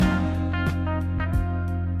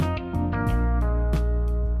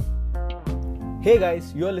Hey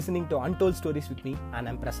guys, you are listening to Untold Stories with me and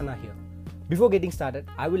I'm Prasanna here. Before getting started,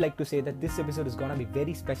 I would like to say that this episode is gonna be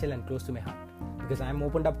very special and close to my heart because I am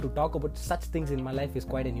opened up to talk about such things in my life is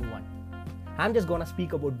quite a new one. I'm just gonna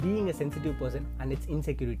speak about being a sensitive person and its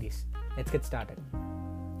insecurities. Let's get started.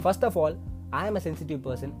 First of all, I am a sensitive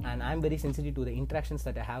person and I am very sensitive to the interactions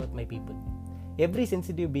that I have with my people. Every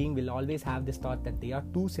sensitive being will always have this thought that they are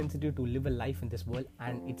too sensitive to live a life in this world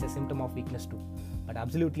and it's a symptom of weakness too. But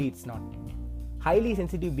absolutely it's not. Highly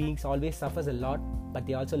sensitive beings always suffers a lot, but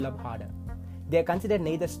they also love harder. They are considered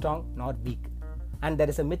neither strong nor weak. And there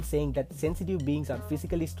is a myth saying that sensitive beings are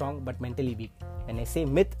physically strong but mentally weak. When I say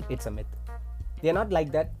myth, it's a myth. They are not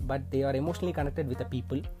like that, but they are emotionally connected with the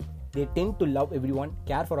people. They tend to love everyone,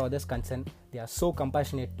 care for others' concern. They are so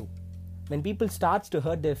compassionate too. When people starts to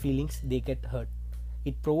hurt their feelings, they get hurt.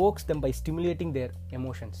 It provokes them by stimulating their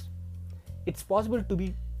emotions. It's possible to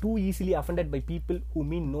be too easily offended by people who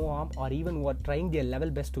mean no harm or even who are trying their level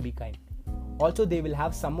best to be kind. Also, they will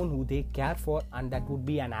have someone who they care for and that would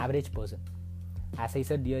be an average person. As I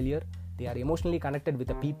said earlier, they are emotionally connected with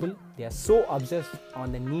the people. They are so obsessed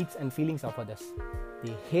on the needs and feelings of others.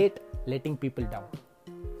 They hate letting people down.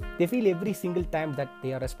 They feel every single time that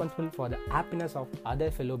they are responsible for the happiness of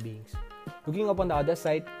other fellow beings. Looking up on the other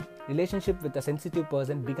side, relationship with a sensitive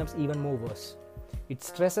person becomes even more worse. It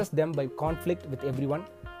stresses them by conflict with everyone.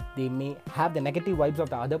 They may have the negative vibes of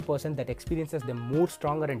the other person that experiences them more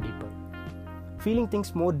stronger and deeper. Feeling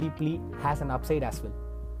things more deeply has an upside as well.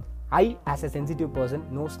 I, as a sensitive person,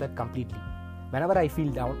 knows that completely. Whenever I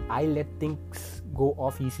feel down, I let things go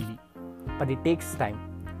off easily. But it takes time.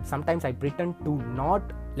 Sometimes I pretend to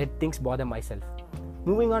not let things bother myself.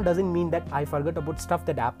 Moving on doesn't mean that I forget about stuff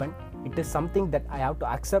that happened. It is something that I have to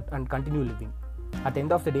accept and continue living. At the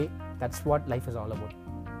end of the day, that's what life is all about.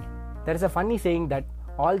 There is a funny saying that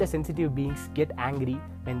all the sensitive beings get angry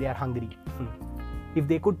when they are hungry. If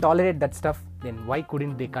they could tolerate that stuff, then why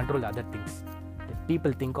couldn't they control other things? Let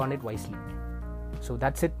people think on it wisely. So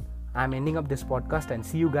that's it. I'm ending up this podcast and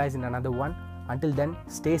see you guys in another one. Until then,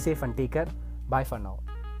 stay safe and take care. Bye for now.